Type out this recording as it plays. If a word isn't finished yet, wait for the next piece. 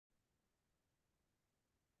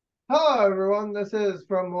Hello, everyone. This is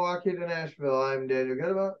From Milwaukee to Nashville. I'm Daniel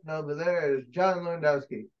Goodman. And over there is John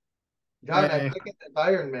Lewandowski. John, I Hey. think it's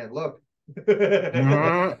Iron Man. Look.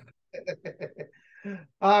 Mhm.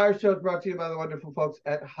 Our show is brought to you by the wonderful folks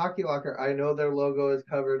at Hockey Locker. I know their logo is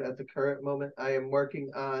covered at the current moment. I am working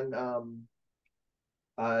on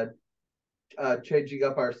uh, changing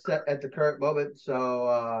up our set at the current moment.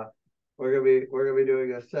 So we're gonna be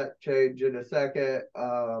doing a set change in a second.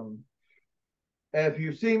 If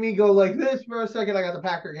you see me go like this for a second, I got the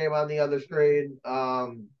Packer game on the other screen.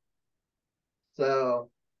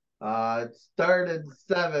 It started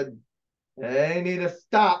 7. They need to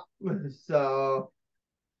stop. So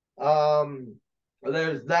um,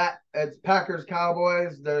 there's that. It's Packers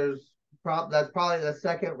Cowboys. That's probably the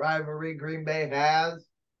second rivalry Green Bay has,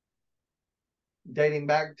 dating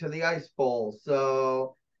back to the Ice Bowl.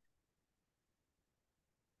 So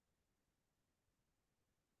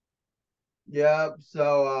yep.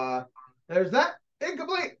 There's that.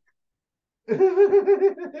 Incomplete.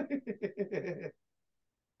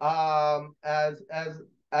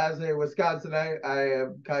 As a Wisconsinite, I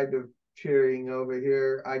am kind of cheering over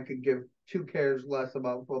here. I could give two cares less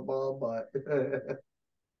about football, but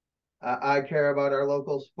I care about our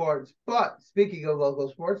local sports. But speaking of local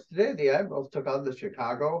sports, today the Admirals took on the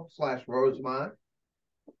Chicago/Rosemont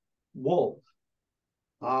Wolves.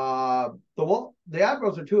 The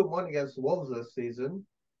Admirals are 2-1 against the Wolves this season.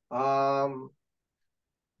 Um,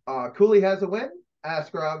 Cooley has a win.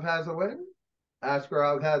 Askarov has a win.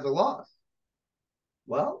 Askarov has a loss.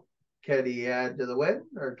 Well, can he add to the win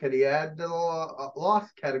or can he add to the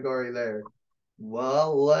loss category there?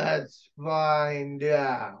 Well, let's find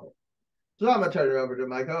out. So I'm going to turn it over to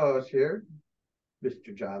my co host here,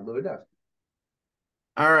 Mr. John Lewandowski.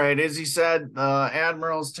 All right, as he said, the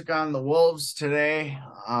Admirals took on the Wolves today.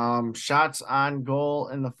 Shots on goal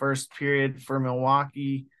in the first period for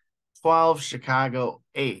Milwaukee, 12, Chicago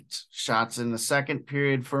 8. Shots in the second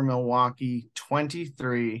period for Milwaukee,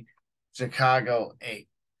 23, Chicago 8.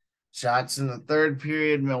 Shots in the third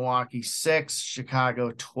period, Milwaukee 6,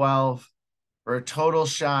 Chicago 12, for total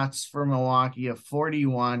shots for Milwaukee of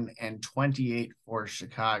 41 and 28 for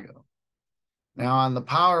Chicago. Now, on the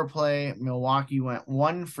power play, Milwaukee went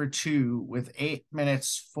 1 for 2 with 8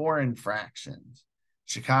 minutes, 4 infractions.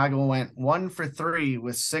 Chicago went 1 for 3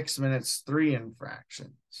 with 6 minutes, 3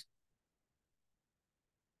 infractions.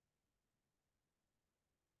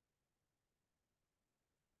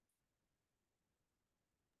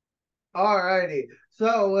 All righty.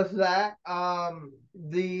 So with that, the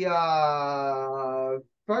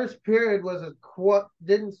first period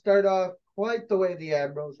didn't start off quite the way the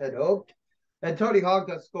Admirals had hoped, and Tony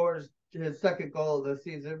Honka scores his second goal of the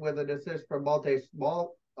season with an assist from Malte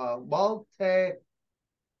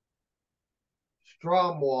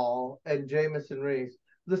Stromwall and Jamison Reese.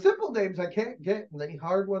 The simple names I can't get, and the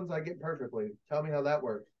hard ones I get perfectly. Tell me how that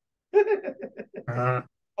works.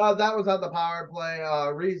 Uh, That was on the power play.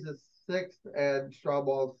 Reese is sixth and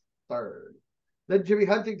Strawball's third. Then Jimmy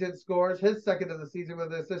Huntington scores his second of the season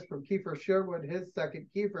with an assist from Kiefer Sherwood. His second.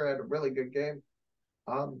 Kiefer had a really good game.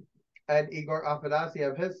 Um, and Igor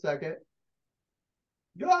Afanasiev his second.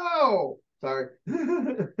 Go! Sorry.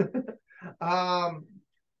 um,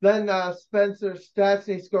 then Spencer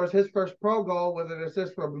Stastny scores his first pro goal with an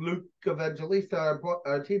assist from Luke Evangelista,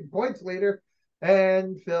 our team points leader,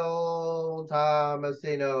 and Phil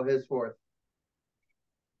Tomasino his fourth.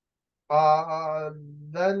 Uh,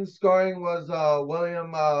 then scoring was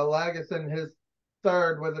William Lagesson, his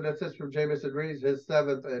third, with an assist from Jamison Reeves, his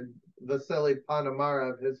seventh, and Vasily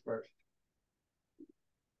Panamara, his first.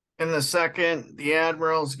 in the second, the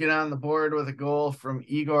Admirals get on the board with a goal from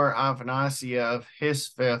Igor Afanasiev, his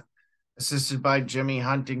fifth, assisted by Jimmy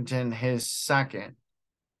Huntington, his second.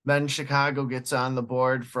 Then Chicago gets on the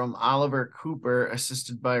board from Oliver Cooper,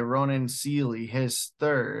 assisted by Ronan Seeley, his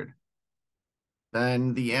third.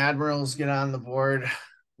 Then the Admirals get on the board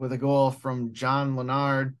with a goal from John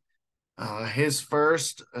Leonard, his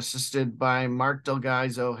first, assisted by Mark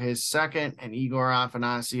Delgaizo, his second, and Igor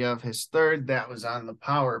Afanasiev, his third. That was on the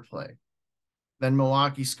power play. Then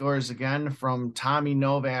Milwaukee scores again from Tommy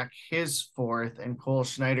Novak, his fourth, and Cole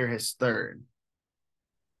Schneider, his third.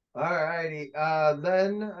 All righty.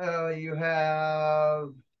 Then you have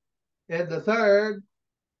in the third,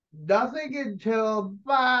 nothing until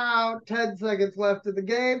about 10 seconds left of the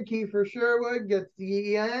game. Kiefer Sherwood gets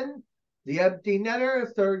the empty netter,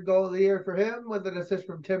 his third goal of the year for him, with an assist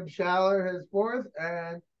from Tim Schaller, his fourth,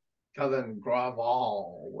 and Kevin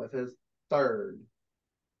Graval with his third.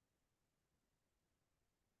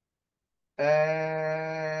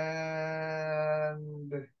 And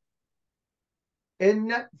In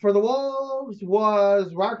net for the Wolves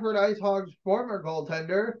was Rockford Ice Hogs' former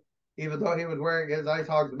goaltender, even though he was wearing his Ice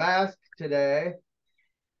Hogs mask today.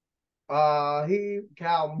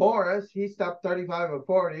 Cal Morris, he stopped 35 of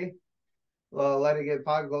 40, letting in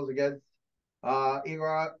 5 goals against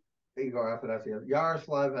Igor Afanasyev.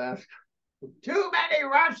 Yaroslav asked, too many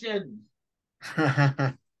Russians.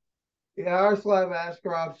 Yaroslav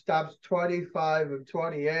Askarov stops 25 of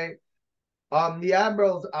 28. The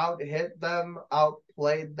Admirals out-hit them,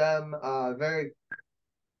 outplayed them.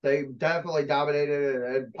 They definitely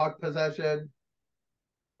dominated in puck possession.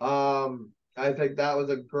 I think that was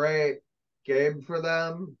a great game for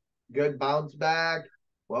them. Good bounce back.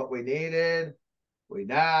 What we needed. We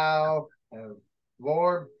now have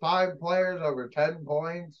 5 players over 10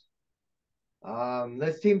 points.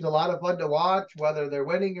 This team's a lot of fun to watch. Whether they're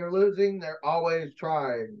winning or losing, they're always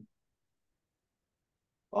trying.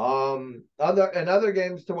 Other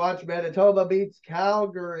games to watch, Manitoba beats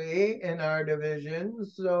Calgary in our division.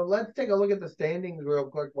 So let's take a look at the standings real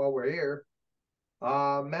quick while we're here.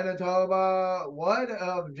 Manitoba would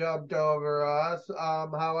have jumped over us.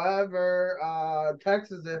 However,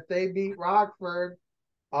 Texas, if they beat Rockford,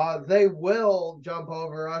 they will jump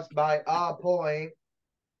over us by a point.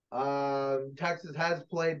 Texas has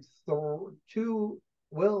played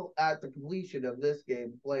will at the completion of this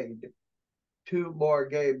game played 2 more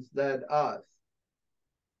games than us.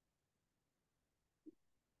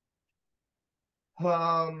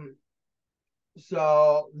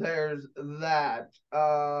 So there's that.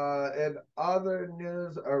 In other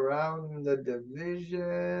news around the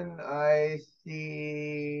division, I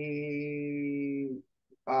see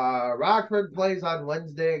Rockford plays on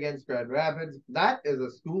Wednesday against Grand Rapids. That is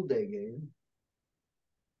a school day game.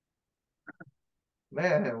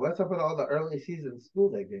 Man, what's up with all the early season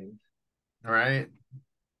school day games? Right.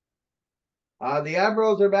 The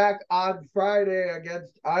Admirals are back on Friday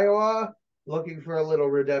against Iowa, looking for a little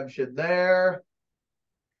redemption there.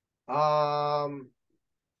 And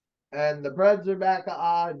the Preds are back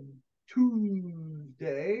on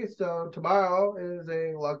Tuesday, so tomorrow is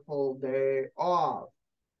a luckful day off.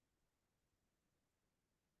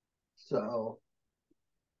 So,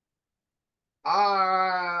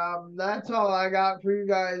 that's all I got for you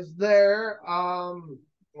guys there.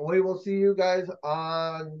 We will see you guys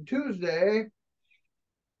on Tuesday,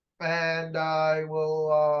 and we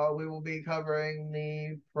will be covering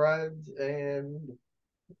the Preds and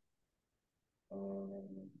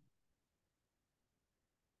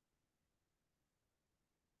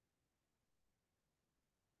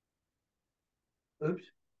oops,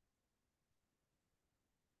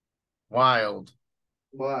 Wild.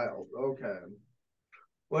 okay.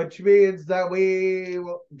 Which means that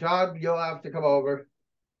John, you'll have to come over.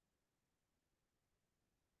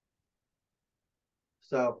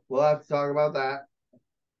 So we'll have to talk about that.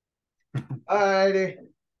 Alrighty.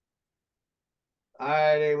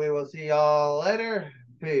 We will see y'all later.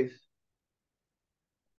 Peace.